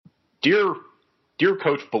dear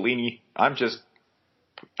Coach Bellini, I'm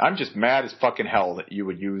just mad as fucking hell that you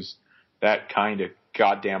would use that kind of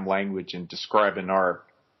goddamn language in describing our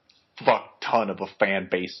fuck ton of a fan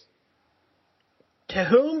base. To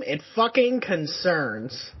whom it fucking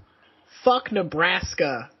concerns. Fuck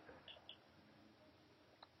Nebraska.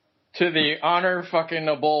 To the honor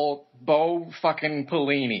fucking-able Bo fucking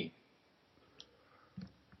Pelini.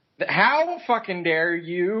 How fucking dare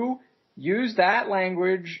you use that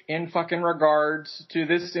language in fucking regards to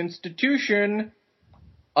this institution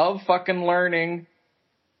of fucking learning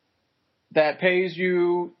that pays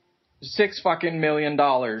you $6 fucking million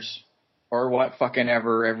or what fucking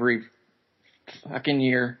ever every fucking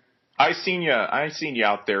year. I seen you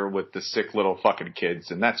out there with the sick little fucking kids,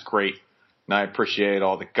 and that's great. And I appreciate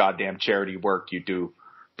all the goddamn charity work you do.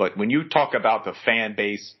 But when you talk about the fan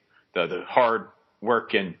base, the hard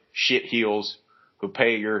working shit heels who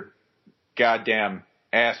pay your goddamn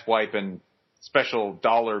ass wiping, special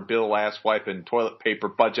dollar bill ass wiping toilet paper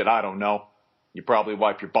budget, I don't know. You probably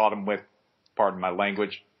wipe your bottom with, pardon my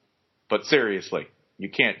language. But seriously, you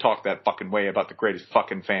can't talk that fucking way about the greatest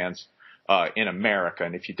fucking fans in America.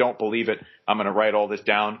 And if you don't believe it, I'm going to write all this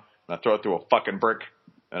down. I'm going to throw it through a fucking brick.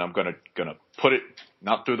 And I'm gonna put it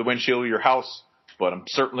not through the windshield of your house, but I'm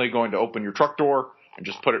certainly going to open your truck door and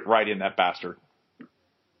just put it right in that bastard.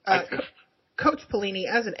 Coach Pelini,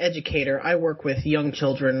 as an educator, I work with young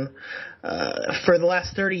children for the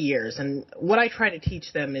last 30 years, and what I try to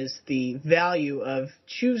teach them is the value of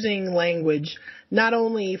choosing language not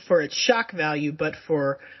only for its shock value, but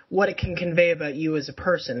for what it can convey about you as a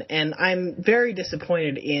person. And I'm very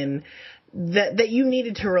disappointed in that you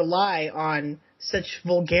needed to rely on such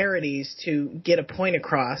vulgarities to get a point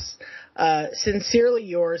across. Sincerely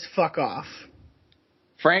yours, fuck off.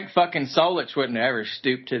 Frank fucking Solich wouldn't ever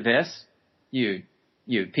stoop to this. You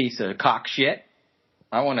piece of cock shit.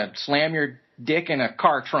 I want to slam your dick in a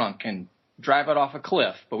car trunk and drive it off a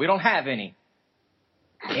cliff, but we don't have any.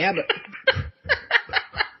 Yeah,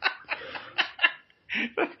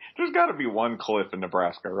 but... There's got to be one cliff in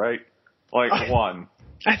Nebraska, right? Like one.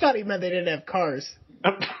 I thought he meant they didn't have cars.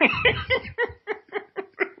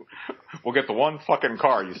 We'll get the one fucking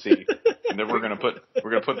car, you see, and then we're gonna put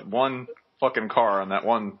one fucking car on that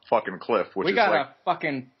one fucking cliff. Which we is got like, a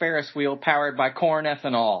fucking Ferris wheel powered by corn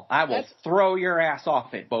ethanol. I will throw your ass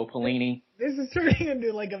off it, Bo Pelini. This is turning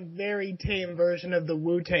into like a very tame version of the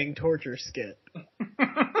Wu-Tang torture skit.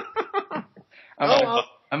 I'm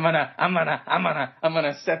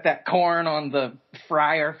gonna set that corn on the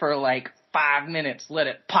fryer for like 5 minutes. Let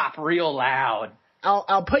it pop real loud.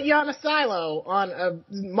 I'll put you on a silo on a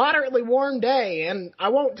moderately warm day, and I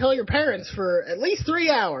won't tell your parents for at least 3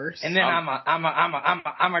 hours. And then I'm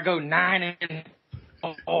gonna go 9 and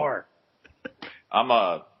 4. I'm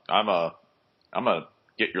gonna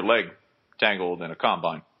get your leg tangled in a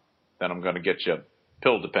combine. Then I'm gonna get you a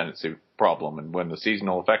pill dependency problem, and when the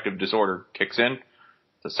seasonal affective disorder kicks in,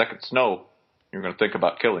 the second snow, you're gonna think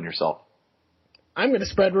about killing yourself. I'm gonna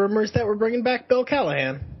spread rumors that we're bringing back Bill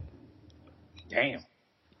Callahan. Damn.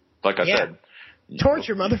 Like I said.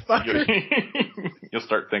 Torture, motherfucker. You'll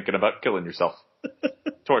start thinking about killing yourself.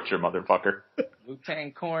 Torture, motherfucker.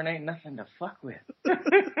 Wu-Tang corn ain't nothing to fuck with.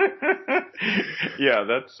 Yeah,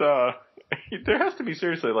 that's, there has to be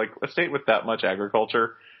seriously, like, a state with that much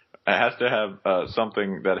agriculture, it has to have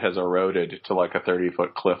something that has eroded to like a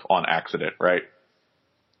 30-foot cliff on accident, right?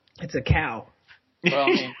 It's a cow. Well, I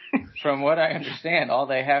mean, from what I understand, all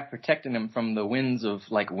they have protecting them from the winds of,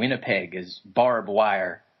 like, Winnipeg is barbed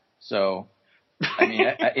wire. So, I mean,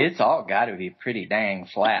 it's all got to be pretty dang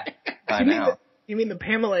flat by now. You mean the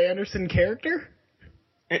Pamela Anderson character?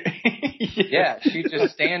 Yeah, she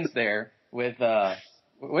just stands there with,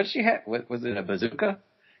 what did she have? Was it a bazooka?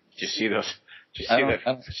 Did you see those? I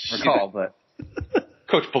don't recall, but...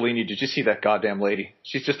 Coach Bellini, did you see that goddamn lady?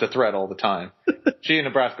 She's just a threat all the time. She and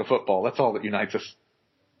Nebraska football, that's all that unites us.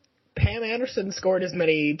 Pam Anderson scored as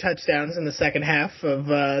many touchdowns in the second half of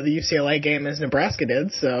the UCLA game as Nebraska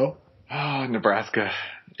did, so... Oh, Nebraska.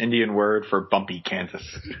 Indian word for bumpy Kansas.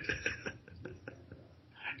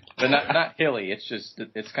 But not hilly,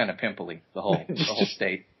 it's kind of pimply, the whole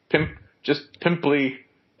state. Just pimply.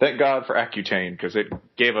 Thank God for Accutane, because it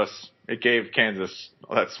gave Kansas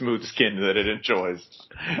that smooth skin that it enjoys.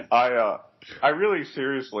 I really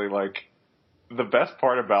seriously, like, the best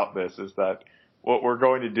part about this is that what we're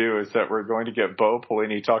going to do is that we're going to get Bo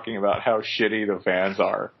Pelini talking about how shitty the fans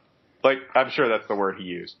are. Like, I'm sure that's the word he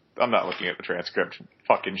used. I'm not looking at the transcript.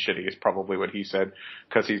 Fucking shitty is probably what he said,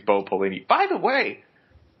 because he's Bo Pelini. By the way,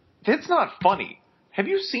 it's not funny. Have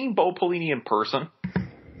you seen Bo Pelini in person?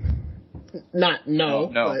 Not no.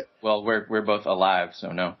 No. But... Well, we're both alive,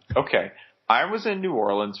 so no. Okay. I was in New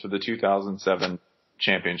Orleans for the 2007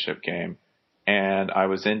 championship game, and I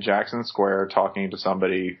was in Jackson Square talking to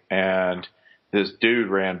somebody, and this dude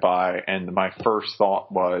ran by, and my first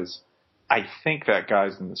thought was, I think that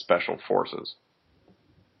guy's in the Special Forces.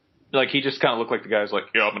 Like, he just kind of looked like the guy's like,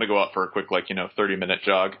 I'm going to go out for a quick, 30-minute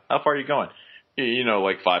jog. How far are you going?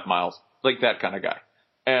 5 miles. Like that kind of guy.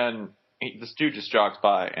 And this dude just jogs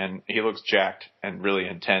by, and he looks jacked and really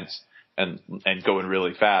intense and going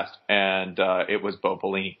really fast. And it was Bo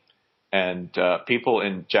Pelini. And people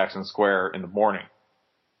in Jackson Square in the morning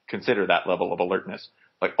consider that level of alertness.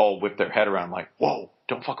 Like, all whip their head around like, whoa,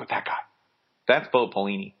 don't fuck with that guy. That's Bo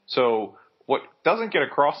Pelini. So what doesn't get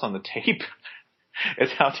across on the tape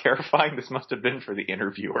is how terrifying this must have been for the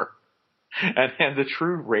interviewer. And the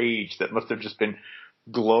true rage that must have just been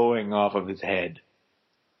glowing off of his head.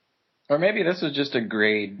 Or maybe this was just a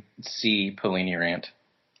grade C Pelini rant.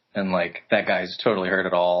 And, that guy's totally heard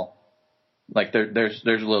it all. There's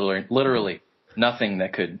literally nothing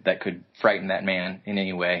that could frighten that man in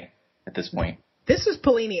any way at this point. This is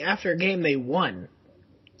Pelini after a game they won.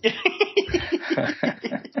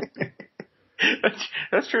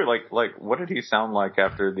 That's true. What did he sound like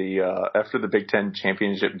after the Big Ten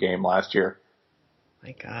championship game last year?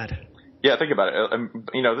 My God. Yeah, think about it.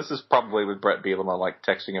 This is probably with Brett Bielema,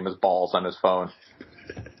 texting him his balls on his phone.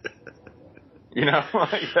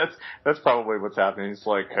 That's probably what's happening. He's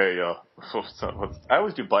like, hey, I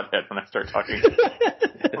always do butthead when I start talking.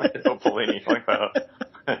 Bo Pelini,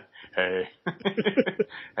 hey,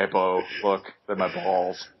 hey, Bo, look, they're my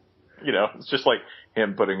balls. It's just like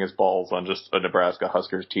him putting his balls on just a Nebraska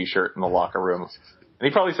Huskers t-shirt in the locker room. And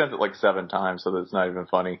he probably sent it 7 times, so that it's not even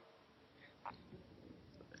funny.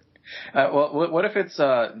 Well, what if it's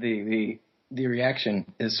the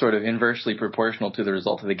reaction is sort of inversely proportional to the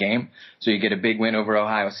result of the game? So you get a big win over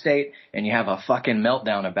Ohio State, and you have a fucking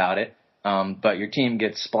meltdown about it, but your team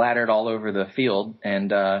gets splattered all over the field, and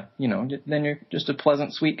then you're just a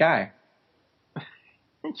pleasant, sweet guy.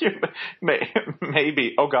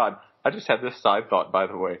 Maybe. Oh, God. I just had this side thought, by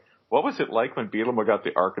the way. What was it like when Bielema got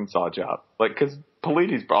the Arkansas job? Because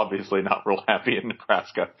Pelini's obviously not real happy in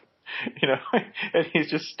Nebraska. And he's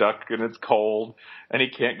just stuck, and it's cold, and he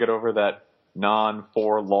can't get over that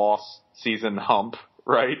non-4-loss season hump,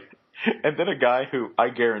 right? And then a guy who I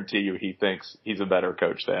guarantee you he thinks he's a better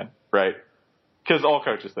coach than, right? Because all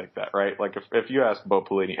coaches think that, right? If you ask Bo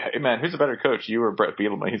Pelini, hey, man, who's a better coach, you or Brett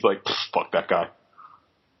Bielema? He's like, fuck that guy.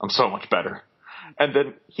 I'm so much better. And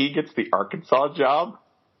then he gets the Arkansas job.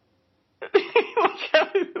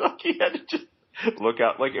 He had to just look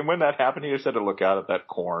out. And when that happened, he just had to look out at that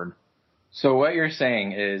corn. So what you're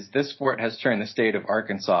saying is this sport has turned the state of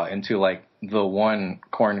Arkansas into the one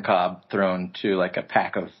corn cob thrown to a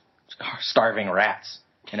pack of starving rats,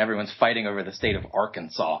 and everyone's fighting over the state of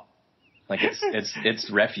Arkansas. It's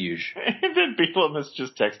refuge. And then Bielema's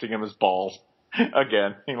just texting him his balls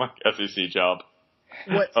again. SEC job.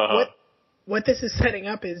 What this is setting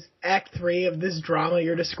up is Act 3 of this drama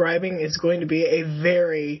you're describing is going to be a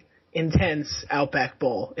very intense Outback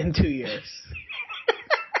Bowl in 2 years.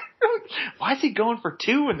 Why is he going for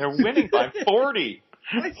 2 and they're winning by 40?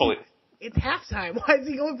 It's halftime. Why is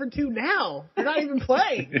he going for 2 now? They're not even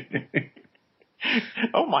playing.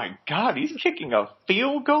 Oh, my God. He's kicking a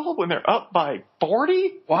field goal when they're up by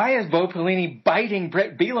 40? Why is Bo Pelini biting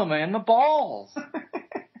Brett Bielema in the balls?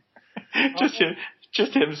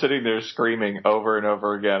 Just him sitting there screaming over and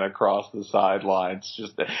over again across the sidelines.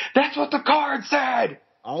 That's what the card said!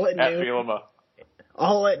 All at noon. Bielema.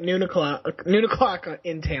 All at noon o'clock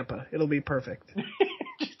in Tampa. It'll be perfect.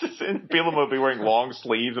 Bielema will be wearing long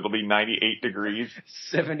sleeves. It'll be 98 degrees.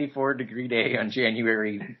 74-degree day on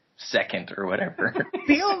January 2nd or whatever.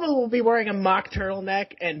 Bielema will be wearing a mock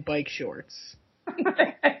turtleneck and bike shorts.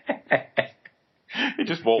 He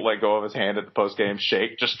just won't let go of his hand at the post-game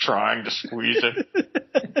shake, just trying to squeeze it.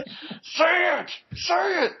 Say it!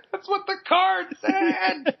 Say it! That's what the card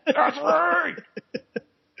said! That's right!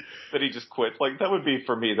 That he just quits. That would be,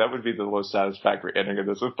 for me, that would be the most satisfactory ending of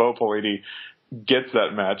this. If Bo Pelini gets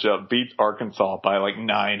that matchup, beats Arkansas by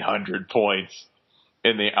 900 points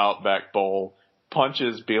in the Outback Bowl,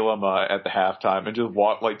 punches Bielema at the halftime, and just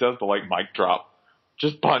does the mic drop.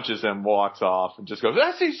 Just punches him, walks off, and just goes,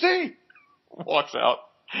 SEC! Walks out.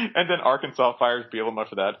 And then Arkansas fires Bielema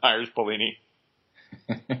for that, hires Pelini.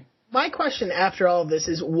 My question after all of this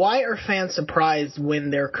is, why are fans surprised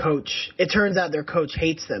when it turns out their coach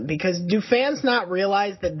hates them? Because do fans not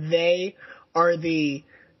realize that they are the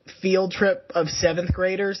field trip of 7th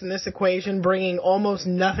graders in this equation, bringing almost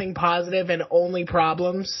nothing positive and only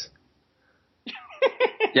problems?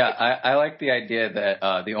 Yeah, I like the idea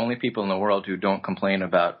that the only people in the world who don't complain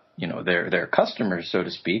about, their customers, so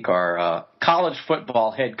to speak, are college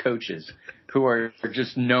football head coaches who are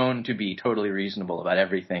just known to be totally reasonable about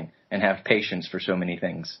everything and have patience for so many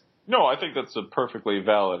things. No, I think that's a perfectly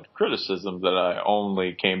valid criticism that I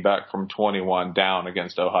only came back from 21 down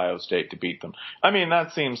against Ohio State to beat them. I mean,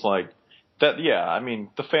 that seems like that. Yeah, I mean,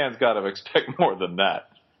 the fans got to expect more than that.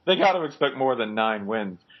 They got to expect more than 9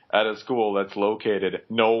 wins at a school that's located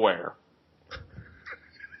nowhere.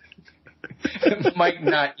 It might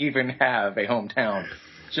not even have a hometown.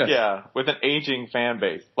 Yeah, with an aging fan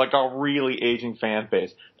base, like a really aging fan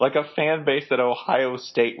base, like a fan base that Ohio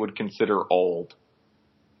State would consider old.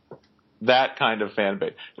 That kind of fan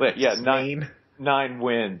base. Yeah, 9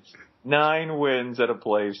 wins. 9 wins at a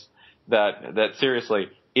place that seriously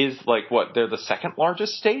is like what? They're the second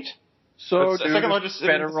largest state? So second largest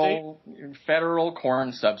federal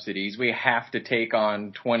corn subsidies, we have to take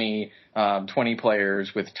on 20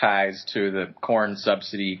 players with ties to the corn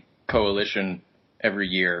subsidy coalition every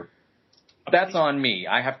year. That's on me.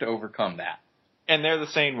 I have to overcome that. And they're the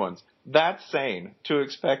sane ones. That's sane to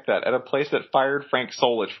expect that at a place that fired Frank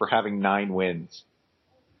Solich for having 9 wins.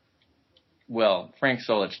 Well, Frank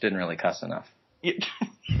Solich didn't really cuss enough.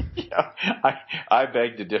 Yeah, I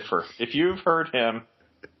beg to differ. If you've heard him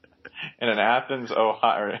in an Athens,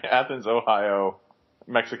 Ohio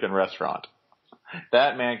Mexican restaurant,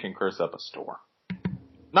 that man can curse up a store.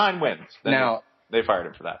 9 wins. Now they fired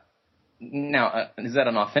him for that. Now, is that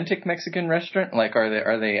an authentic Mexican restaurant? Like,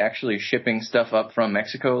 are they actually shipping stuff up from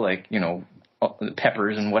Mexico, like,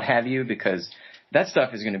 peppers and what have you? Because that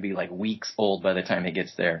stuff is going to be like weeks old by the time it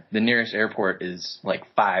gets there. The nearest airport is like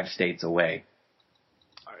 5 states away.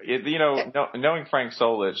 Knowing Frank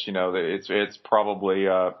Solich, it's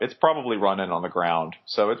probably running on the ground,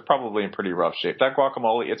 so it's probably in pretty rough shape. That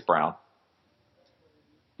guacamole, it's brown.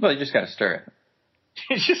 Well, you just got to stir it.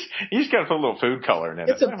 You just got to put a little food coloring in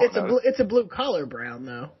it. It's a blue collar brown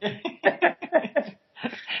though.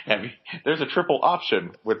 There's a triple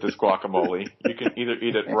option with this guacamole. You can either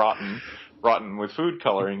eat it rotten with food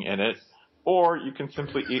coloring in it, or you can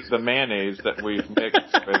simply eat the mayonnaise that we've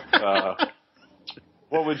mixed with.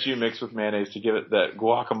 What would you mix with mayonnaise to give it that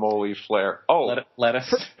guacamole flair? Oh,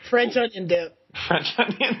 lettuce. French onion dip. French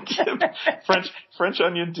onion dip. French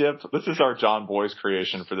onion dip. This is our John Boy's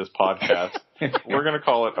creation for this podcast. We're going to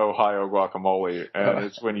call it Ohio guacamole. And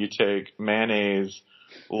it's when you take mayonnaise,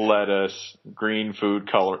 lettuce, green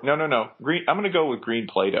food color. No. Green. I'm going to go with green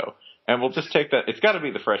Play-Doh. And we'll just take that. It's got to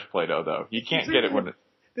be the fresh Play-Doh, though. You can't get it when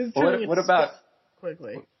it's... What about...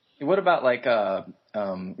 Quickly. What about, like,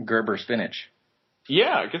 Gerber spinach?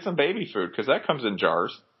 Yeah, get some baby food, because that comes in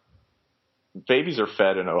jars. Babies are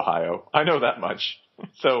fed in Ohio. I know that much.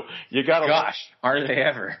 So you got to... Gosh, are they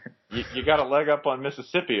ever? You got a leg up on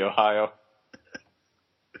Mississippi, Ohio.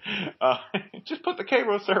 Just put the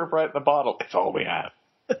K-Ro syrup right in the bottle. It's all we have.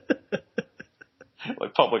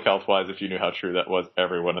 Like, public health-wise, if you knew how true that was,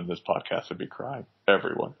 everyone in this podcast would be crying.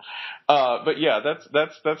 Everyone. But yeah,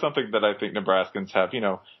 that's something that I think Nebraskans have.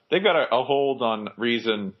 They've got a hold on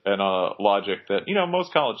reason and logic that,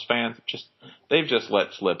 most college fans they've just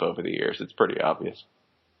let slip over the years. It's pretty obvious.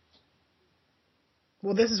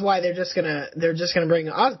 Well, this is why they're just gonna bring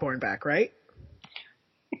Osborne back, right?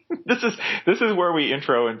 This is where we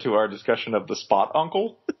intro into our discussion of the spot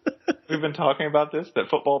uncle. We've been talking about this, that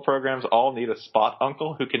football programs all need a spot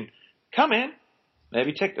uncle who can come in,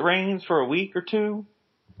 maybe take the reins for a week or two,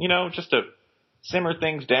 just to simmer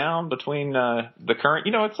things down between the current.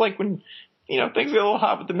 It's like when, things get a little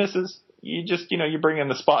hot with the missus, you just, you bring in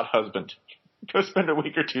the spot husband. Go spend a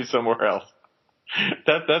week or two somewhere else.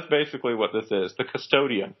 That's basically what this is, the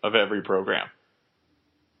custodian of every program.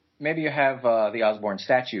 Maybe you have the Osborne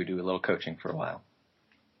statue do a little coaching for a while.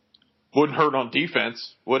 Wouldn't hurt on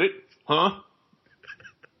defense, would it? Huh?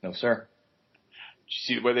 No, sir. Did you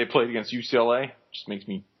see the way they played against UCLA? Just makes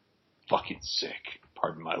me fucking sick.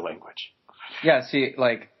 Pardon my language. Yeah, see,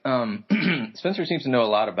 like, Spencer seems to know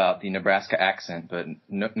a lot about the Nebraska accent, but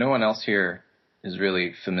no one else here is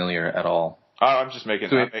really familiar at all. I'm just making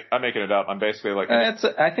it up. I'm basically like...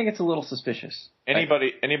 I think it's a little suspicious.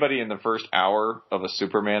 Anybody in the first hour of a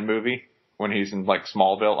Superman movie, when he's in, like,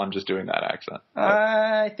 Smallville, I'm just doing that accent.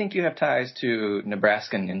 I think you have ties to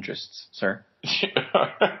Nebraskan interests, sir.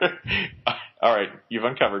 All right, you've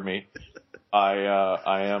uncovered me.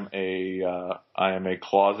 I am a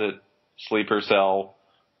closet sleeper cell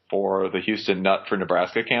for the Houston Nut for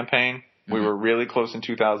Nebraska campaign. Mm-hmm. We were really close in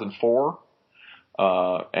 2004.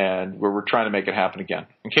 And we're trying to make it happen again.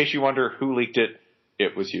 In case you wonder who leaked it,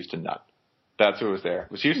 it was Houston Nut. That's who was there.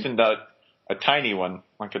 It was Houston Nut a tiny one,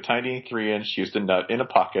 like a tiny 3-inch Houston nut in a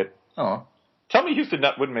pocket. Oh. Tell me Houston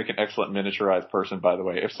nut wouldn't make an excellent miniaturized person, by the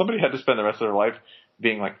way. If somebody had to spend the rest of their life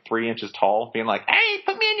being like 3 inches tall, being like, hey,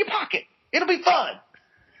 put me in your pocket. It'll be fun.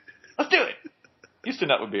 Let's do it. Houston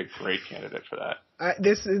nut would be a great candidate for that.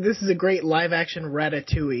 This is a great live-action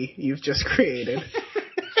Ratatouille you've just created.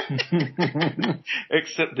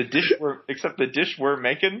 Except the dish we're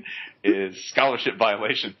making is scholarship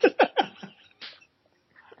violation.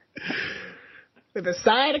 With a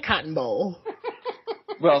side of cotton bowl.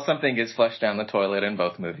 Well, something gets flushed down the toilet in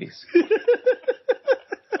both movies.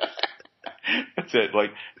 That's it.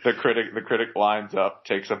 Like the critic lines up,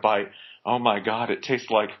 takes a bite. Oh my God, it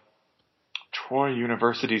tastes like Troy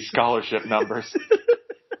University scholarship numbers.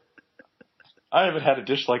 I haven't had a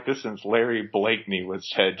dish like this since Larry Blakeney was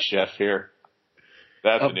head chef here.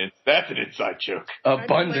 That's an inside joke.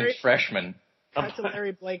 Abundant freshman. That's a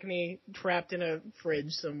Larry Blakeney trapped in a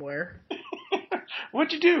fridge somewhere.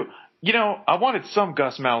 What'd you do? You know, I wanted some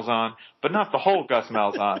Gus Malzahn, but not the whole Gus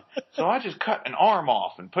Malzahn. So I just cut an arm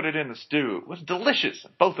off and put it in the stew. It was delicious.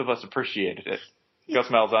 Both of us appreciated it. Gus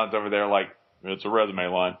Malzahn's over there like, it's a resume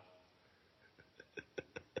line.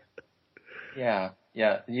 Yeah.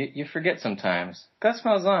 You forget sometimes. Gus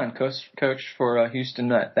Malzahn coached for Houston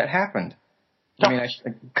Nut. That happened. I mean,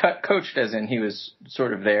 coached as in he was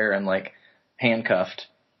sort of there and like handcuffed.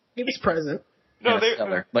 He was present. No,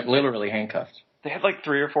 like literally handcuffed. They had like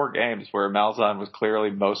 3 or 4 games where Malzahn was clearly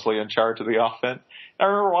mostly in charge of the offense. I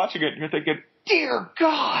remember watching it and you're thinking, dear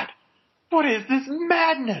God, what is this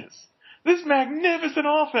madness? This magnificent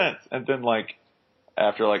offense. And then like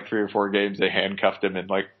after like 3 or 4 games, they handcuffed him and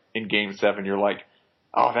like in game 7, you're like,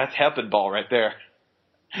 oh, that's helping ball right there.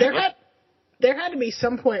 There had to be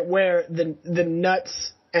some point where the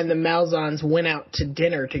Nuts and the Malzahns went out to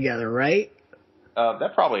dinner together, right?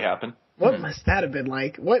 That probably happened. What must that have been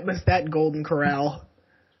like? What must that Golden Corral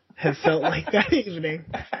have felt like that evening?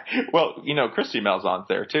 Well, you know, Christy Malzahn's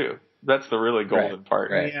there too. That's the really golden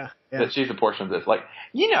part. Right. Yeah. That she's a portion of this. Like,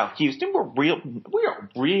 you know, Houston, we are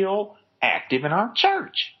real active in our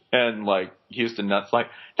church. And like Houston Nutt's like,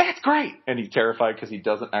 that's great. And he's terrified because he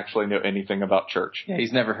doesn't actually know anything about church. Yeah,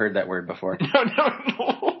 he's never heard that word before.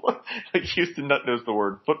 No. Like Houston Nutt knows the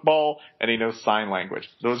word football and he knows sign language.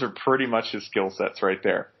 Those are pretty much his skill sets right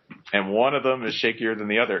there. And one of them is shakier than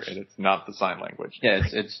the other, and it's not the sign language. Yeah,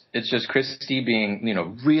 it's just Christy being, you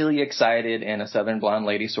know, really excited in a Southern blonde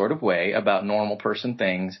lady sort of way about normal person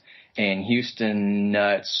things, and Houston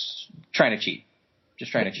Nuts trying to cheat.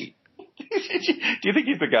 Just trying to cheat. Do you think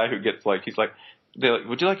he's the guy who gets like, he's like, they're like,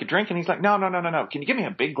 would you like a drink? And he's like, no. Can you give me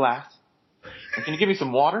a big glass? And can you give me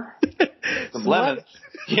some water? Some lemons?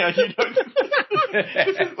 Yeah, you know.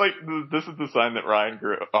 This is the sign that Ryan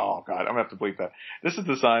grew. Oh God, I'm gonna have to bleep that. This is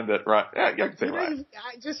the sign that Ryan. Yeah, I can say Ryan.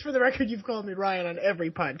 Just for the record, you've called me Ryan on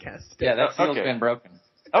every podcast. Yeah, that seal's been broken.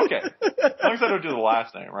 Okay. As long as I don't do the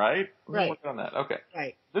last name, right? Right. Working on that. Okay.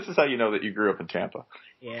 Right. This is how you know that you grew up in Tampa.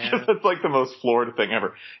 Yeah. That's like the most Florida thing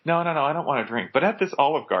ever. No, I don't want a drink. But at this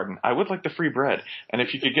Olive Garden, I would like the free bread. And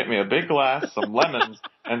if you could get me a big glass, some lemons,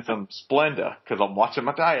 and some Splenda, because I'm watching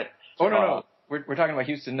my diet. Oh, no. We're talking about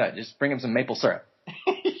Houston Nut. Just bring him some maple syrup.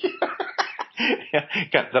 Yeah,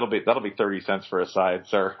 God, that'll be 30 cents for a side,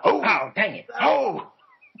 sir. Oh, dang it. Oh!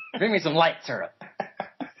 Bring me some light syrup.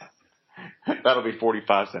 That'll be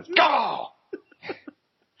 45 cents. Go!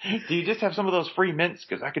 Do you just have some of those free mints?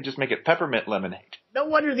 Because I could just make it peppermint lemonade. No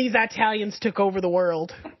wonder these Italians took over the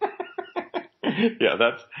world. Yeah,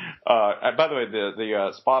 that's. By the way,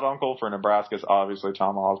 the spot uncle for Nebraska is obviously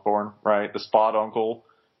Tom Osborne, right? The spot uncle,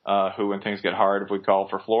 who when things get hard, if we call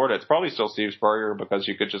for Florida, it's probably still Steve Spurrier because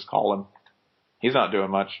you could just call him. He's not doing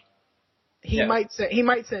much. He might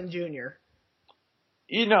send Junior.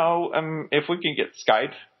 You know, if we can get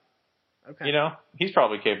Skype, okay. You know, he's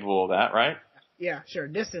probably capable of that, right? Yeah, sure.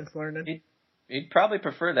 Distance learning. He'd probably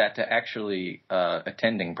prefer that to actually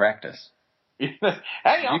attending practice. Hey,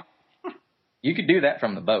 you could do that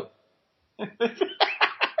from the boat. Hey,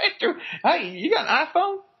 you got an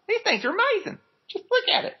iPhone? These things are amazing. Just look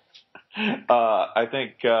at it. I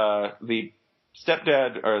think the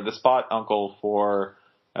stepdad or the spot uncle for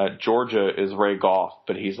Georgia is Ray Goff,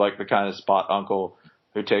 but he's like the kind of spot uncle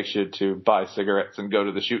who takes you to buy cigarettes and go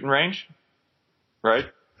to the shooting range, right?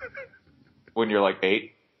 When you're like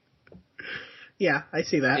 8. Yeah, I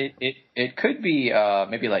see that. It could be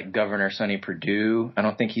maybe like Governor Sonny Perdue. I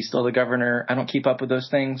don't think he's still the governor. I don't keep up with those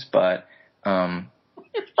things, but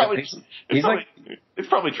it's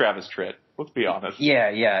probably Travis Tritt. Let's be honest. Yeah.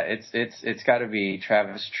 It's got to be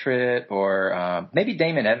Travis Tritt or maybe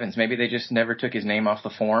Damon Evans. Maybe they just never took his name off the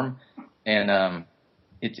form, and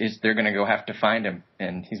they're going to go have to find him,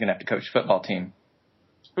 and he's going to have to coach a football team.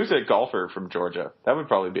 Who's a golfer from Georgia? That would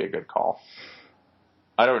probably be a good call.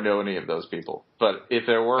 I don't know any of those people, but if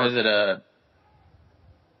there were... Is it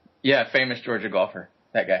famous Georgia golfer,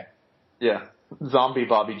 that guy. Yeah, zombie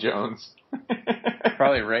Bobby Jones.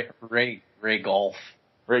 Probably Ray Golf.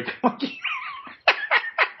 Ray Golf.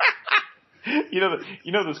 You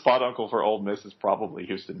know the spot uncle for Ole Miss is probably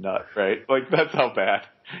Houston Nutt, right? Like, that's how bad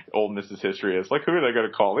Ole Miss's history is. Like, who are they going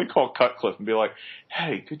to call? They call Cutcliffe and be like,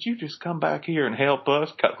 hey, could you just come back here and help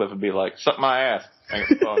us? Cutcliffe would be like, suck my ass. Hang up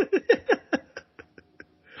the phone.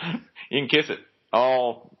 You can kiss it.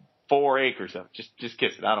 All 4 acres of it. Just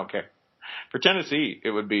kiss it. I don't care. For Tennessee,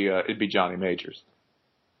 it'd be Johnny Majors.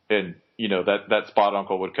 And, that spot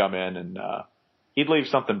uncle would come in and, he'd leave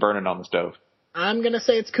something burning on the stove. I'm going to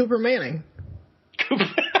say it's Cooper Manning.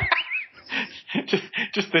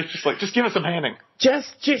 just give us some Manning.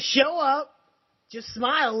 Just show up. Just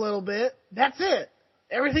smile a little bit. That's it.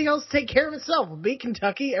 Everything else take care of itself. We'll beat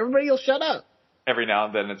Kentucky. Everybody will shut up. Every now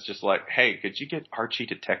and then it's just like, hey, could you get Archie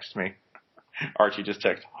to text me? Archie just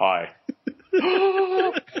texts, hi.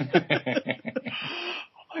 Oh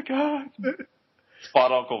my God.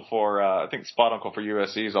 Spot uncle for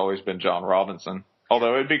USC has always been John Robinson.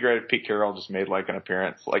 Although it'd be great if Pete Carroll just made like an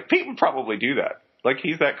appearance. Like, Pete would probably do that. Like,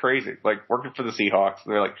 he's that crazy. Like, working for the Seahawks,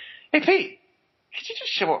 they're like, hey Pete, could you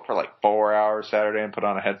just show up for like 4 hours Saturday and put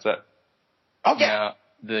on a headset? Okay. Now,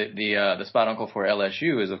 the spot uncle for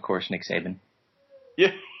LSU is of course Nick Saban.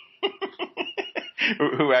 Yeah.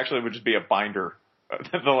 Who actually would just be a binder,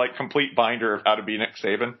 the like complete binder of how to be Nick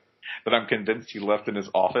Saban that I'm convinced he left in his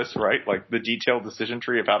office, right? Like the detailed decision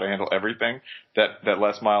tree of how to handle everything that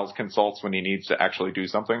Les Miles consults when he needs to actually do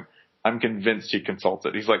something. I'm convinced he consults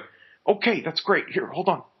it. He's like, okay, that's great. Here, hold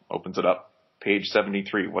on. Opens it up. Page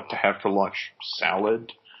 73. What to have for lunch?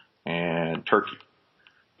 Salad and turkey.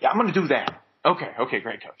 Yeah, I'm going to do that. Okay,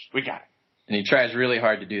 great, coach. We got it. And he tries really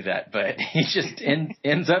hard to do that, but he just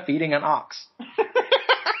ends up eating an ox.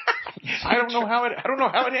 I don't know how it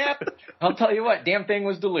happened. I'll tell you what, damn thing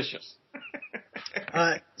was delicious.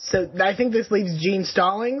 So I think this leaves Gene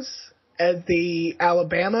Stallings as the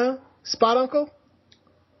Alabama spot uncle.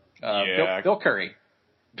 Bill Curry.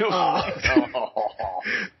 Bill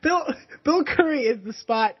Curry is the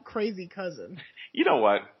spot crazy cousin. You know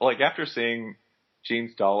what? Like, after seeing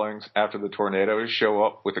Gene Stallings after the tornado show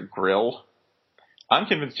up with a grill, I'm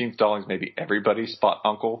convinced Gene Stallings may be everybody's spot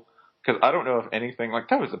uncle. Because I don't know if anything, like,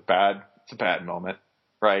 it's a bad moment,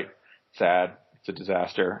 right? Sad. It's a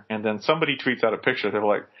disaster. And then somebody tweets out a picture. They're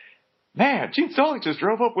like, man, Gene Stallings just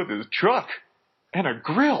drove up with his truck and a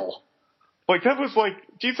grill. Like, that was like,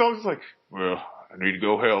 Gene Stallings was like, well, I need to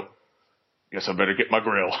go help. Guess I better get my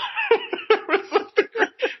grill.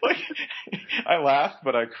 Like, I laughed,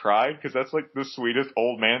 but I cried because that's like the sweetest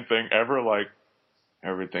old man thing ever. Like,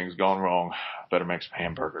 everything's gone wrong. Better make some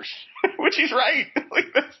hamburgers. Which he's right. Like,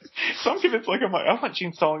 some kid, it's like, I want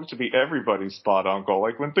Gene Stallings to be everybody's spot uncle.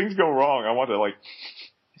 Like, when things go wrong, I want to, like,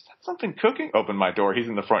 is that something cooking? Open my door. He's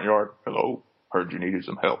in the front yard. Hello. Heard you needed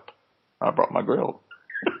some help. I brought my grill.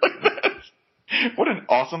 What an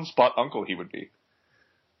awesome spot uncle he would be.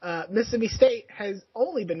 Mississippi State has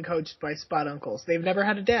only been coached by spot uncles. They've never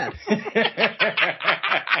had a dad.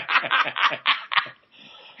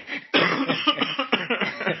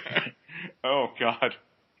 Oh, God.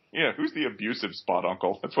 Yeah, who's the abusive spot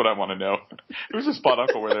uncle? That's what I want to know. Who's the spot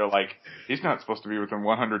uncle where they're like, he's not supposed to be within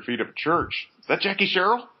 100 feet of a church? Is that Jackie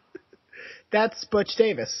Sherrill? That's Butch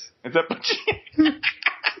Davis. Is that Butch?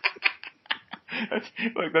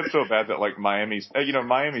 That's so bad that, like, Miami's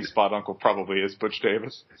spot uncle probably is Butch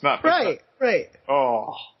Davis. It's not. Right.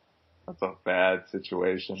 Oh, that's a bad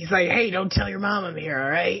situation. He's like, hey, don't tell your mom I'm here, all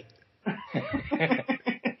right?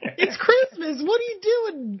 It's Christmas. What are you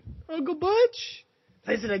doing, Uncle Butch?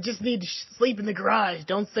 Listen, I just need to sleep in the garage.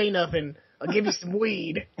 Don't say nothing. I'll give you some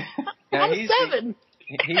weed. I'm 7.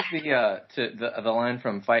 He's the line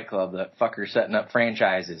from Fight Club, the fucker setting up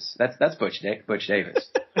franchises. That's Butch Davis.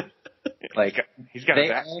 Like, he's got a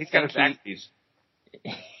Zaxby's.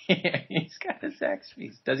 He's got a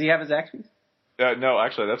Zaxby's. Does he have a Zaxby's? No,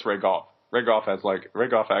 actually, that's Ray Goff. Ray Goff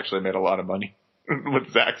actually made a lot of money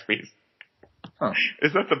with Zaxby's. Huh.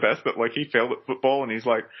 Is that the best? That, like, he failed at football and he's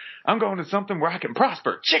like, I'm going to something where I can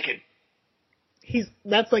prosper. Chicken.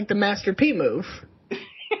 That's like the Master P move.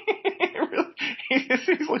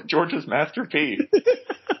 He's like George's Master P.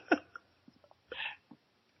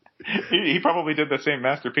 He probably did the same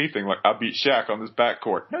Master P thing. Like, I beat Shaq on this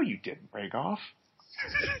backcourt. No, you didn't, Ray Goff.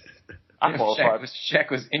 I qualified.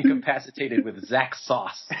 Shaq was incapacitated with Zach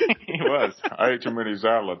sauce. He was. I ate too many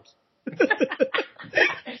salads.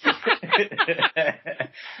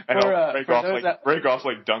 Rakoff's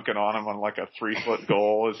like dunking on him on like a 3-foot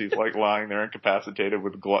goal as he's like lying there incapacitated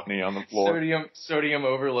with gluttony on the floor. Sodium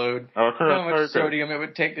overload. Okay, How much sodium it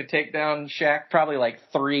would take to take down Shaq? Probably like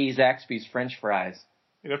 3 Zaxby's French fries.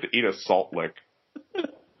 You'd have to eat a salt lick.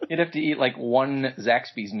 You'd have to eat like 1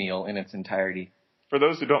 Zaxby's meal in its entirety. For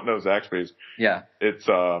those who don't know Zaxby's, yeah, it's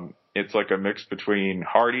like a mix between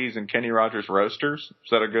Hardee's and Kenny Rogers Roasters. Is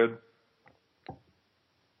that a good?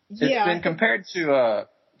 It's been compared to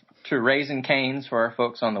Raising Cane's for our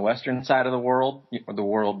folks on the western side of the world, or the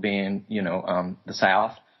world being, the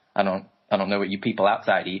South. I don't know what you people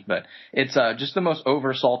outside eat, but it's just the most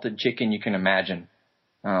over-salted chicken you can imagine.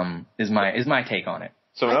 Is my take on it.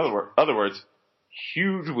 So in other words,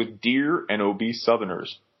 huge with deer and obese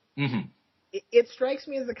Southerners. Mm-hmm. It strikes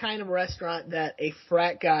me as the kind of restaurant that a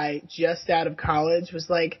frat guy just out of college was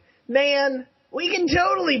like, man, we can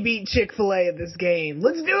totally beat Chick-fil-A at this game.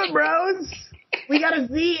 Let's do it, bros. We got a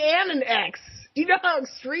Z and an X. Do you know how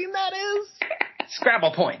extreme that is?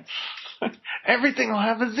 Scrabble points. Everything will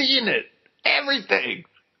have a Z in it. Everything.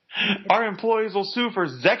 Our employees will sue for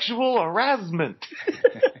sexual harassment.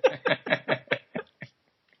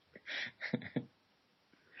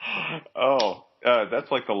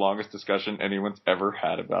 That's like the longest discussion anyone's ever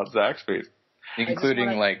had about Zaxby's.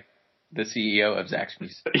 Including like the CEO of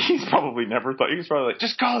Zaxby's. He's probably never thought. He was probably like,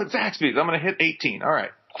 just call it Zaxby's. I'm going to hit 18. All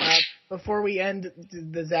right. Before we end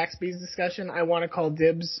the Zaxby's discussion, I want to call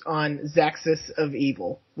dibs on Zaxxus of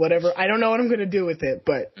Evil. Whatever. I don't know what I'm going to do with it,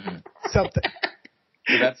 but something.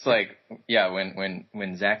 So that's like, when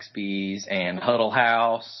Zaxby's and Huddle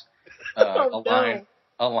House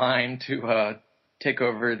align to take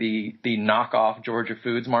over the knockoff Georgia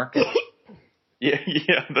Foods market. Yeah.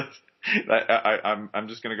 I'm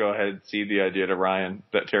just going to go ahead and cede the idea to Ryan.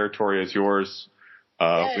 That territory is yours.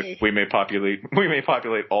 We may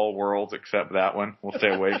populate all worlds except that one. We'll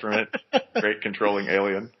stay away from it. Great controlling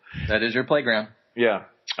alien. That is your playground. Yeah.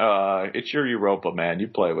 It's your Europa, man. You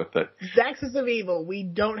play with it. Zaxxus of Evil. We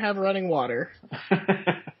don't have running water.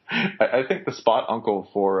 I think the spot uncle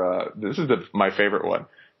for this is my favorite one,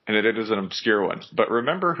 and it is an obscure one. But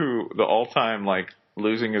remember who the all-time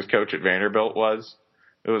losing his coach at Vanderbilt was?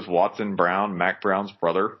 It was Watson Brown, Mac Brown's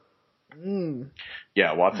brother.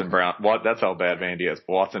 Yeah, Watson Brown. That's how bad Vandy is.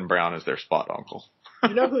 Watson Brown is their spot uncle.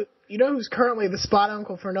 You know who's currently the spot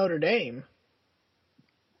uncle for Notre Dame?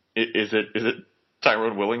 Is it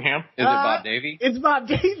Tyrone Willingham? Is it Bob Davie? It's Bob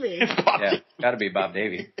Davie. Got to be Bob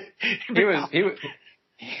Davie.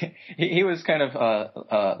 He was kind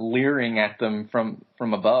of leering at them from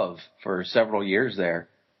above for several years there.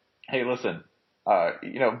 Hey, listen.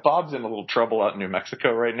 Bob's in a little trouble out in New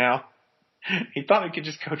Mexico right now. He thought he could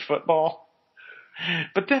just coach football,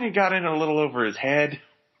 but then he got in a little over his head.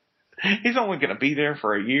 He's only going to be there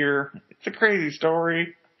for a year. It's a crazy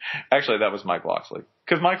story. Actually, that was Mike Loxley.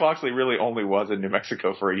 Because Mike Loxley really only was in New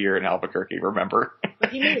Mexico for a year in Albuquerque, remember? But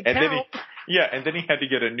he made it count. And then he had to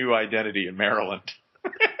get a new identity in Maryland.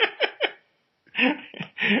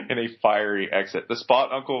 And a fiery exit. The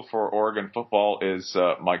spot uncle for Oregon football is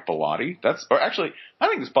Mike Bellotti. I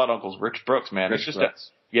think the spot uncle's Rich Brooks, man.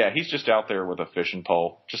 He's just out there with a fishing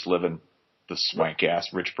pole, just living the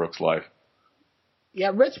swank-ass Rich Brooks life.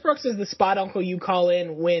 Yeah, Rich Brooks is the spot uncle you call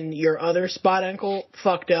in when your other spot uncle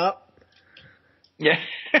fucked up. Yeah.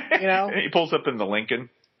 He pulls up in the Lincoln,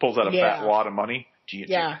 pulls out a fat wad of money. Do you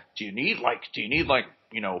need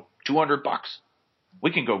 $200?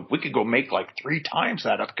 We can go make 3 times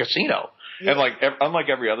that at the casino. Yeah. And unlike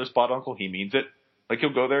every other spot uncle, he means it.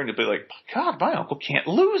 He'll go there and he'll be like, God, my uncle can't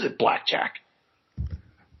lose at blackjack.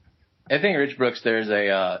 I think Rich Brooks,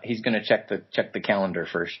 he's going to check the calendar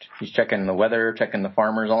first. He's checking the weather, checking the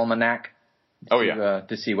farmer's almanac.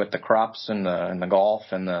 To see what the crops and the golf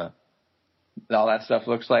and all that stuff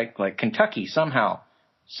looks like. Like Kentucky, somehow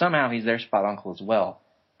he's their spot uncle as well.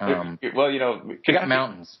 Kentucky got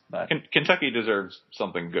mountains, but Kentucky deserves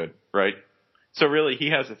something good, right? So really, he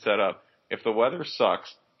has it set up. If the weather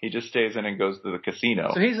sucks, he just stays in and goes to the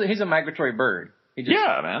casino. So he's a migratory bird. He just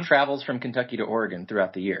travels from Kentucky to Oregon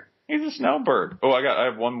throughout the year. He's a snowbird. Oh, I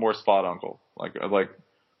have one more spot uncle. Like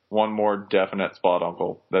one more definite spot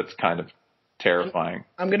uncle that's kind of terrifying.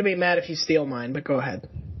 I'm going to be mad if you steal mine, but go ahead.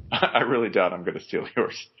 I really doubt I'm going to steal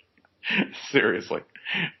yours. Seriously.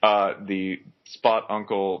 The spot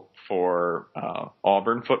uncle for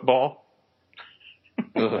Auburn football.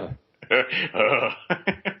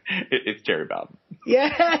 It's Terry Bowden.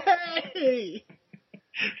 Yay!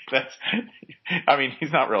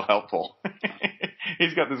 He's not real helpful.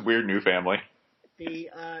 He's got this weird new family. The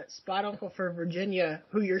spot uncle for Virginia,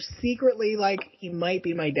 who you're secretly like, he might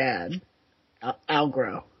be my dad.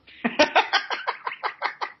 Algro.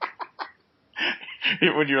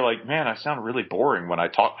 When you're like, man, I sound really boring when I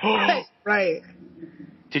talk. Right.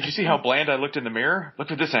 Did you see how bland I looked in the mirror?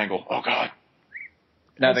 Look at this angle. Oh, God.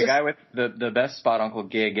 Now, the guy with the best spot uncle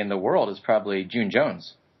gig in the world is probably June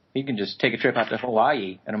Jones. He can just take a trip out to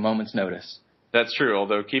Hawaii at a moment's notice. That's true,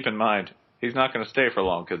 although keep in mind, he's not going to stay for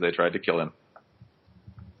long because they tried to kill him.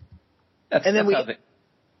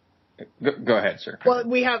 Go ahead, sir. Well,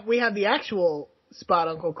 we have the actual spot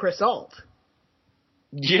uncle, Chris Alt.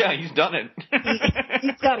 Yeah, he's done it.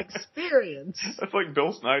 He's got experience. That's like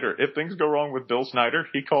Bill Snyder. If things go wrong with Bill Snyder,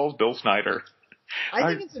 he calls Bill Snyder.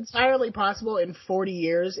 I think it's entirely possible in 40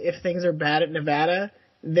 years, if things are bad at Nevada,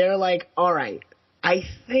 they're like, all right, I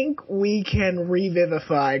think we can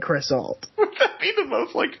revivify Chris Alt. Would that be the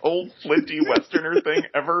most, like, old flinty Westerner thing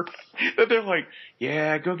ever? That they're like,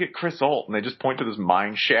 yeah, go get Chris Alt, and they just point to this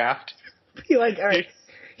mine shaft. Be like, all right,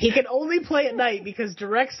 he can only play at night because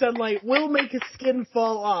direct sunlight will make his skin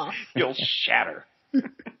fall off. He'll shatter.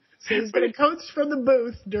 So he's going to coach from the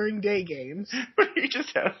booth during day games. But he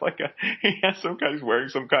just has he's wearing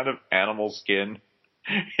some kind of animal skin.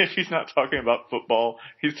 If he's not talking about football,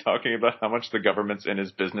 he's talking about how much the government's in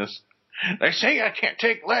his business. They say I can't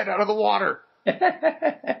take lead out of the water.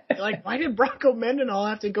 Like, why did Bronco Mendenhall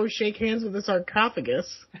have to go shake hands with the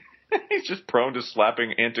sarcophagus? He's just prone to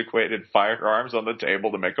slapping antiquated firearms on the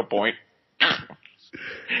table to make a point.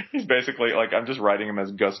 He's basically like, I'm just writing him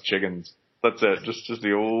as Gus Chiggins. That's it. Just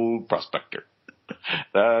the old prospector.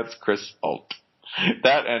 That's Chris Alt.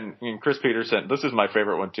 That and Chris Peterson. This is my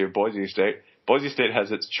favorite one too. Boise State. Boise State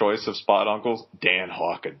has its choice of spot uncles. Dan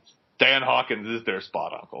Hawkins. Dan Hawkins is their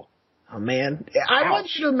spot uncle. Oh man, I want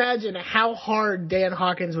you to imagine how hard Dan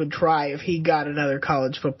Hawkins would try if he got another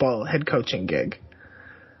college football head coaching gig.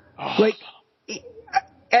 Like,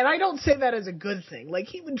 and I don't say that as a good thing. Like,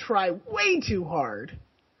 he would try way too hard.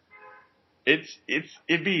 It'd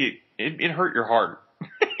hurt your heart.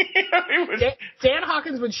 Dan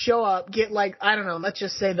Hawkins would show up, get like, I don't know, let's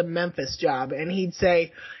just say the Memphis job, and he'd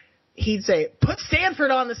say, put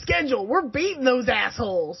Stanford on the schedule. We're beating those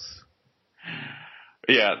assholes.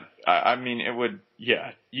 Yeah, I mean, it would,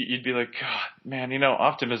 yeah. You'd be like, God, man,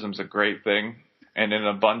 optimism's a great thing, and in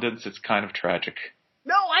abundance, it's kind of tragic.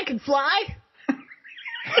 No, I can fly.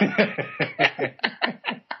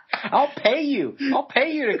 I'll pay you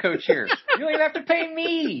to coach here. You don't even have to pay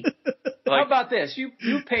me. How about this? You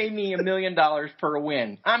pay me $1 million per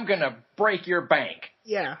win. I'm going to break your bank.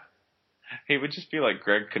 Yeah. He would just be like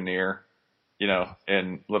Greg Kinnear,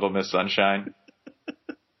 in Little Miss Sunshine.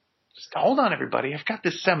 Just hold on, everybody. I've got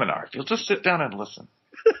this seminar. If you'll just sit down and listen.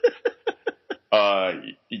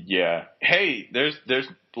 Yeah. Hey, there's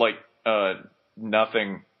like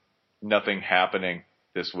nothing happening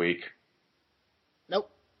this week. Nope.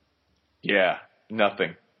 Yeah,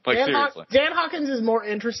 nothing. Like, seriously. Dan Hawkins is more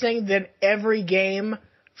interesting than every game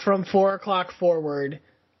from 4 o'clock forward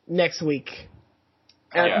next week.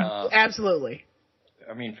 Absolutely.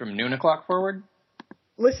 I mean, from noon o'clock forward?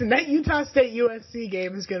 Listen, that Utah State USC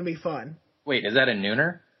game is going to be fun. Wait, is that a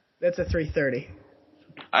nooner? That's a 3:30.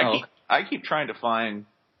 I keep trying to find.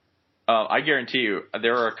 I guarantee you,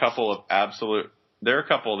 there are a couple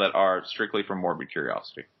that are strictly from morbid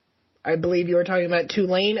curiosity. I believe you were talking about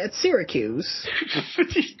Tulane at Syracuse.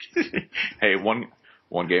 Hey, one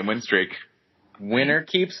game win streak. Winner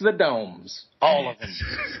keeps the domes. All of them.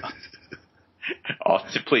 Oh,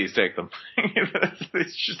 please take them.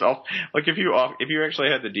 It's just all, like, if you actually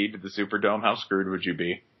had the deed to the Superdome, how screwed would you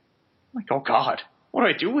be? Like, oh God, what do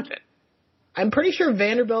I do with it? I'm pretty sure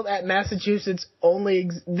Vanderbilt at Massachusetts only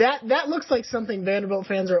that looks like something Vanderbilt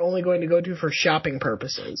fans are only going to go to for shopping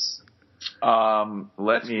purposes.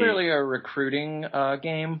 That's clearly a recruiting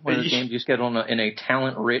game. One of those games you schedule in a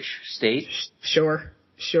talent-rich state. Sure.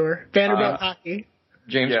 Vanderbilt hockey.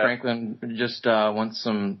 James Franklin just wants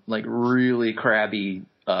some like really crabby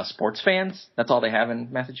sports fans. That's all they have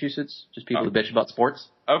in Massachusetts. Just people who bitch about sports.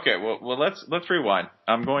 Okay, well let's rewind.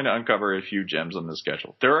 I'm going to uncover a few gems on the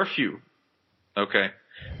schedule. There are a few. Okay.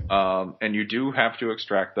 And you do have to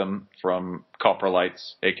extract them from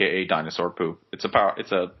coprolites, aka dinosaur poop. It's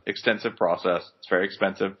a extensive process. It's very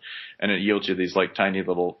expensive, and it yields you these like tiny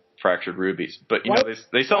little fractured rubies. But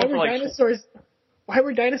they sell them for like dinosaurs. Why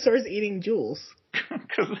were dinosaurs eating jewels?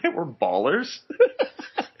 Because they were ballers.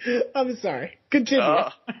 I'm sorry.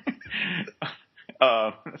 Continue.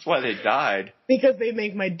 That's why they died. Because they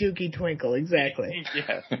make my dookie twinkle. Exactly.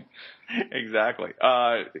 Yes. Exactly.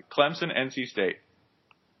 Clemson, NC State.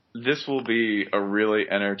 This will be a really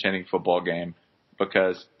entertaining football game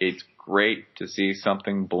because it's great to see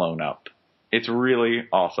something blown up. It's really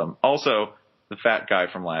awesome. Also, the fat guy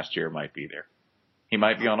from last year might be there. He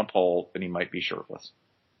might be on a pole and he might be shirtless.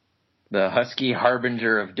 the husky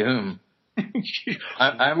harbinger of doom.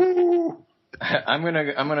 I'm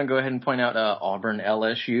gonna go ahead and point out Auburn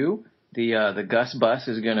LSU. The Gus bus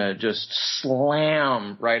is gonna just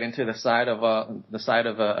slam right into the side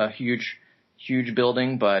of a huge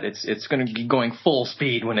building, but it's gonna be going full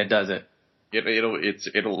speed when it does it.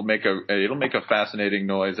 It'll make a fascinating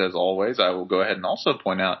noise as always. I will go ahead and also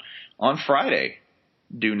point out on Friday,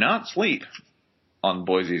 do not sleep on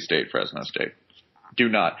Boise State, Fresno State. Do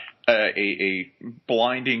not. A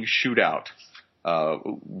blinding shootout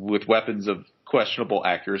with weapons of questionable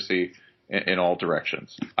accuracy in all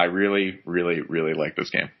directions. I really, really, really like this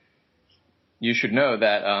game. You should know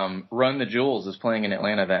that Run the Jewels is playing in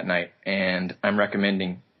Atlanta that night, and I'm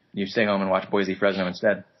recommending you stay home and watch Boise Fresno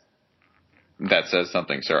instead. That says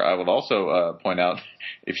something, sir. I would also point out,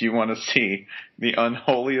 if you want to see the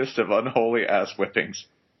unholiest of unholy ass whippings,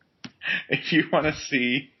 if you want to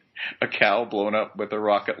see a cow blown up with a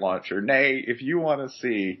rocket launcher, nay, if you want to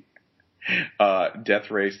see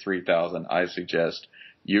Death Race 3000, I suggest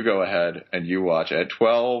you go ahead and you watch at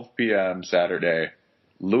 12 p.m. Saturday,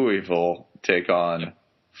 Louisville take on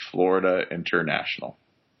Florida International.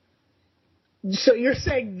 So you're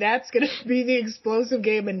saying that's going to be the explosive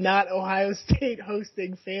game and not Ohio State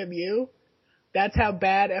hosting FAMU? That's how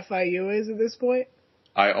bad FIU is at this point?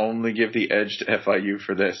 I only give the edge to FIU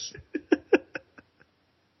for this.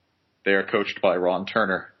 They are coached by Ron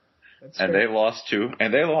Turner. And they lost to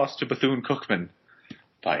Bethune-Cookman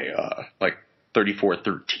by like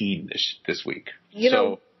 34-13 this week. You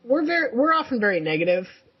know, we're often very negative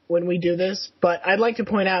when we do this, but I'd like to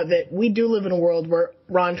point out that we do live in a world where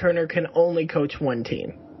Ron Turner can only coach one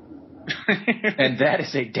team. And that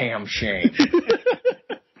is a damn shame.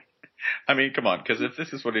 I mean, come on, because if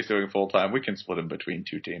this is what he's doing full time, we can split him between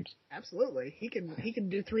two teams. Absolutely. He can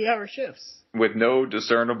do 3-hour shifts. With no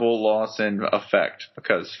discernible loss in effect,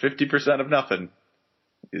 because 50% of nothing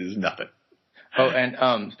is nothing. Oh,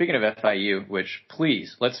 and speaking of FIU, which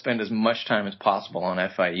please, let's spend as much time as possible on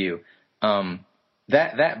FIU.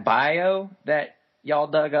 That bio that y'all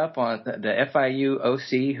dug up on the FIU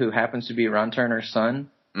OC, who happens to be Ron Turner's son,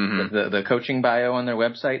 the coaching bio on their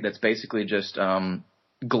website, that's basically just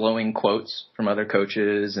glowing quotes from other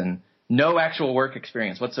coaches and no actual work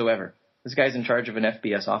experience whatsoever. This guy's in charge of an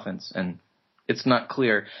FBS offense, and it's not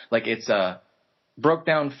clear. Like, it's broke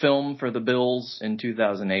down film for the Bills in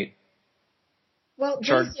 2008. Well,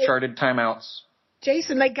 charted timeouts.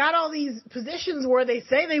 Jason, they got all these positions where they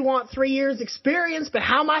say they want 3 years experience, but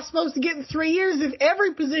how am I supposed to get in 3 years if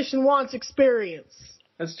every position wants experience?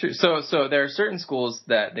 That's true. So there are certain schools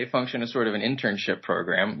that they function as sort of an internship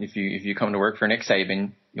program. If you come to work for Nick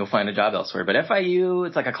Saban, you'll find a job elsewhere. But FIU,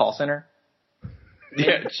 it's like a call center.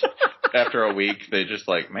 Yeah. After a week, they just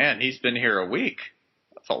like, man, he's been here a week.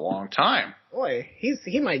 That's a long time. Boy,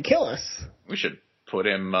 he might kill us. We should put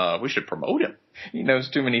him. We should promote him. He knows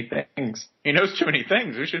too many things. We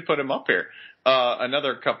should put him up here.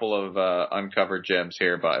 Another couple of uncovered gems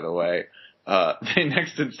here, by the way. The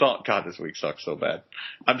next installment. God, this week sucks so bad.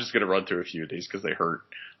 I'm just going to run through a few of these because they hurt.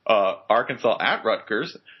 Arkansas at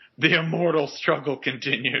Rutgers. The immortal struggle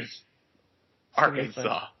continues.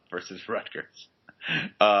 Arkansas versus Rutgers.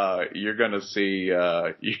 You're going to see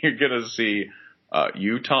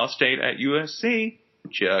Utah State at USC.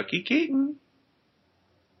 Chucky Keaton.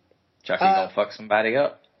 Chucky gonna fuck somebody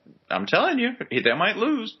up. I'm telling you, they might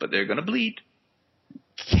lose, but they're gonna bleed.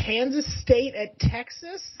 Kansas State at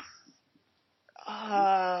Texas.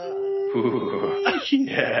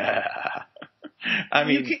 Yeah. I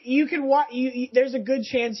mean, you can watch. There's a good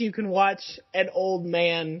chance you can watch an old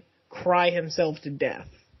man cry himself to death.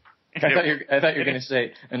 I thought you were going to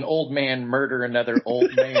say an old man murder another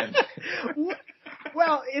old man.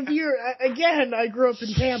 Well, if you're, again, I grew up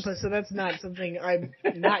in Tampa, so that's not something I'm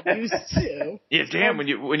not used to. Yeah, damn, when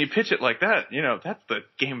you pitch it like that, you know, that's the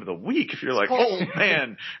game of the week. If you're like, old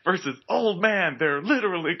man versus old man, they're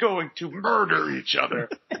literally going to murder each other.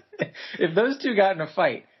 If those two got in a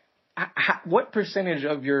fight, what percentage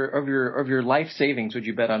of your life savings would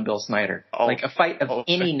you bet on Bill Snyder? Like a fight of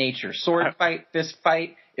any nature, sword fight, fist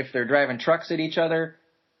fight, if they're driving trucks at each other?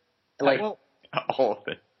 Like, all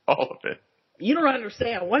of it. You don't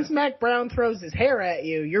understand. Once Mac Brown throws his hair at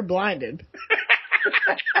you, you're blinded.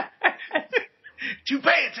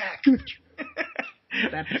 Toupee attack!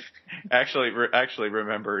 Actually,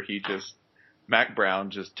 remember, Mac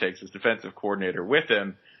Brown just takes his defensive coordinator with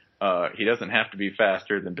him. He doesn't have to be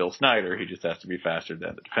faster than Bill Snyder. He just has to be faster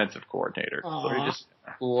than the defensive coordinator. So he just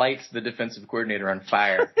lights the defensive coordinator on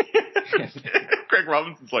fire. Craig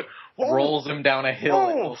Robinson's like, whoa. Rolls him down a hill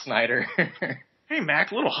at Bill Snyder. Hey,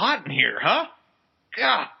 Mac, a little hot in here, huh?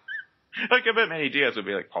 Yeah. Like, I bet Manny Diaz would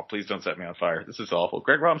be like, oh, please don't set me on fire. This is awful.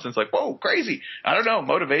 Greg Robinson's like, whoa, crazy. I don't know,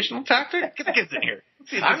 motivational tactic? Get the kids in here.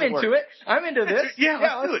 I'm into it. I'm into this.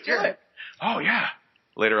 Yeah, let's do it. Oh, yeah.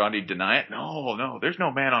 Later on, he'd deny it. No, there's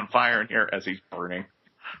no man on fire in here as he's burning.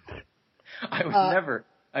 I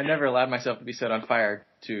never allowed myself to be set on fire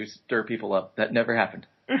to stir people up. That never happened.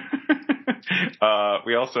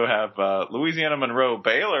 We also have Louisiana Monroe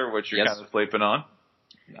Baylor, which you're kind of sleeping on.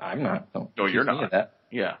 I'm not. No, you're not. That.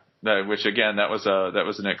 Yeah. Which again, that was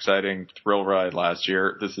an exciting thrill ride last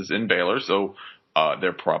year. This is in Baylor, so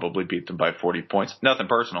they'll probably beat them by 40 points. Nothing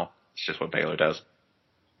personal. It's just what Baylor does.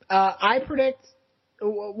 I predict.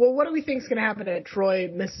 Well, what do we think is going to happen at Troy,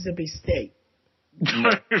 Mississippi State? No,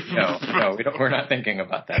 we're not thinking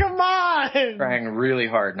about that. Come on! Trying really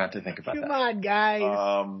hard not to think about that. Come on, guys.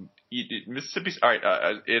 Mississippi. All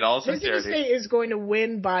right. In all sincerity, Mississippi State is going to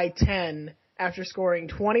win by 10 after scoring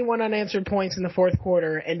 21 unanswered points in the fourth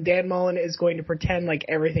quarter, and Dan Mullen is going to pretend like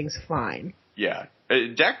everything's fine. Yeah.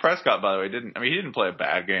 Dak Prescott, by the way, he didn't play a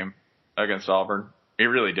bad game against Auburn. He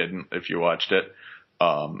really didn't, if you watched it.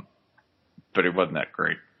 But it wasn't that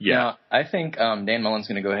great. Yeah. Now, I think Dan Mullen's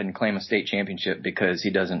going to go ahead and claim a state championship because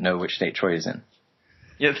he doesn't know which state Troy is in.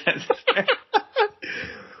 Yeah, that's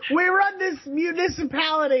We run this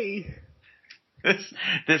municipality.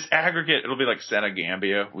 This aggregate, it'll be like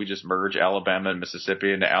Senegambia. We just merge Alabama and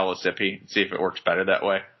Mississippi into Alissippi and see if it works better that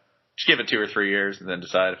way. Just give it 2 or 3 years and then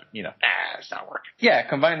decide if, it's not working. Yeah,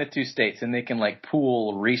 combine the two states and they can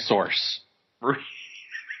pool resource.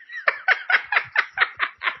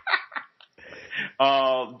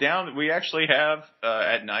 We actually have,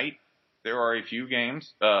 at night, there are a few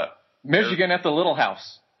games. Michigan at the Little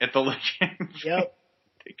House. Yep.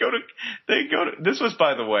 They go to, this was,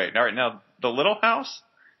 by the way, all right, now, the Little House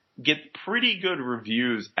gets pretty good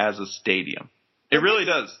reviews as a stadium. It really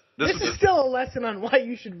does. This is still a lesson on why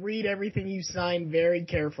you should read everything you sign very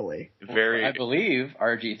carefully. I believe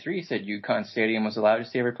RG3 said UConn Stadium was the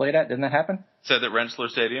loudest he ever played at. Didn't that happen? Said that Rensselaer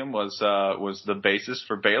Stadium was the basis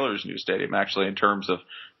for Baylor's new stadium, actually, in terms of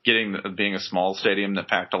being a small stadium that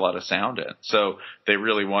packed a lot of sound in. So they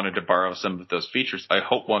really wanted to borrow some of those features. I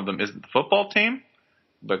hope one of them isn't the football team,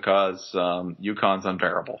 because UConn's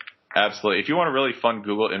unbearable. Absolutely. If you want a really fun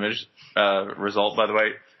Google image result, by the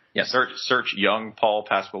way, yes, search young Paul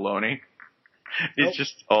Pasqualoni. It's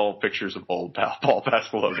just all pictures of old Paul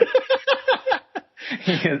Pasqualoni.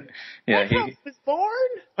 He was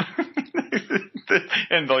born.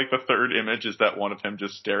 And the third image is that one of him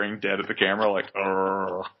just staring dead at the camera, like.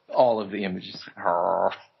 Arr. All of the images.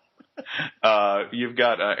 You've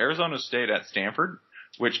got Arizona State at Stanford,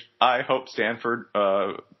 which I hope Stanford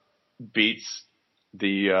beats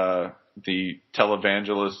the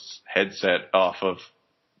televangelist's headset off of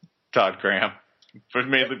Todd Graham. But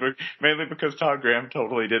mainly because Todd Graham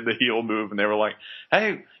totally did the heel move, and they were like,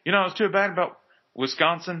 hey, I was too bad about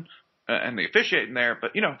Wisconsin and the officiating there,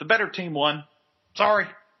 but, the better team won. Sorry.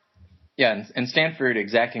 Yeah, and Stanford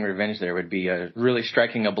exacting revenge there would be really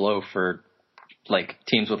striking a blow for,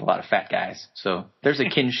 teams with a lot of fat guys. So there's a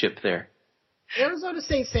kinship there. Arizona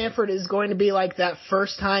State Stanford is going to be like that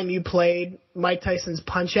first time you played Mike Tyson's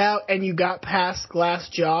Punch-Out and you got past Glass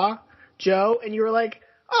Jaw, Joe, and you were like,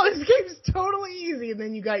 oh, this game's totally easy, and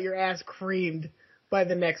then you got your ass creamed by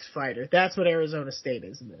the next fighter. That's what Arizona State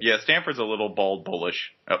is. Yeah, Stanford's a little bald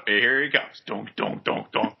bullish. Oh, here he goes. Donk, donk,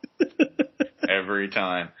 donk, donk. Every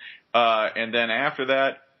time. And then after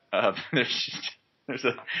that,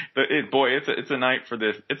 it's a night for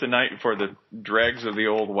the dregs of the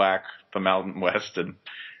old whack, the Mountain West, and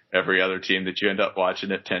every other team that you end up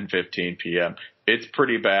watching at 10:15 p.m. It's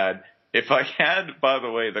pretty bad. If I had, by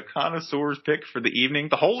the way, the connoisseur's pick for the evening,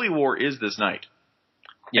 the Holy War is this night.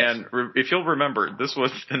 Yes. And if you'll remember, this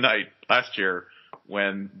was the night last year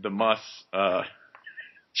when the Muss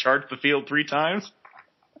charged the field 3 times.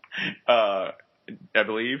 I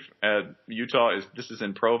believe Utah this is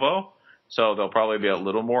in Provo, so they'll probably be a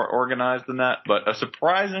little more organized than that. But a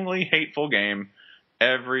surprisingly hateful game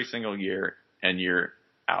every single year, and you're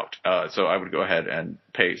out. So I would go ahead and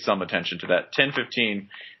pay some attention to that. 10:15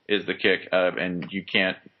 is the kick, and you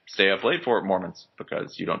can't stay up late for it, Mormons,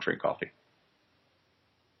 because you don't drink coffee.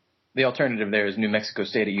 The alternative there is New Mexico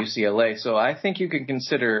State at UCLA, so I think you can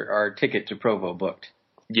consider our ticket to Provo booked.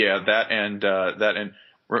 Yeah, that and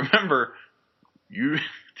remember,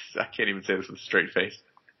 I can't even say this with a straight face.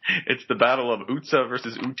 It's the battle of Utsa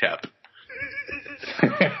versus UTEP.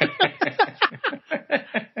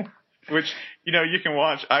 Which, you can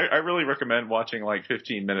watch. I really recommend watching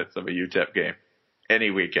 15 minutes of a UTEP game any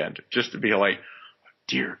weekend, just to be like,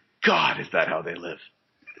 dear God, is that how they live?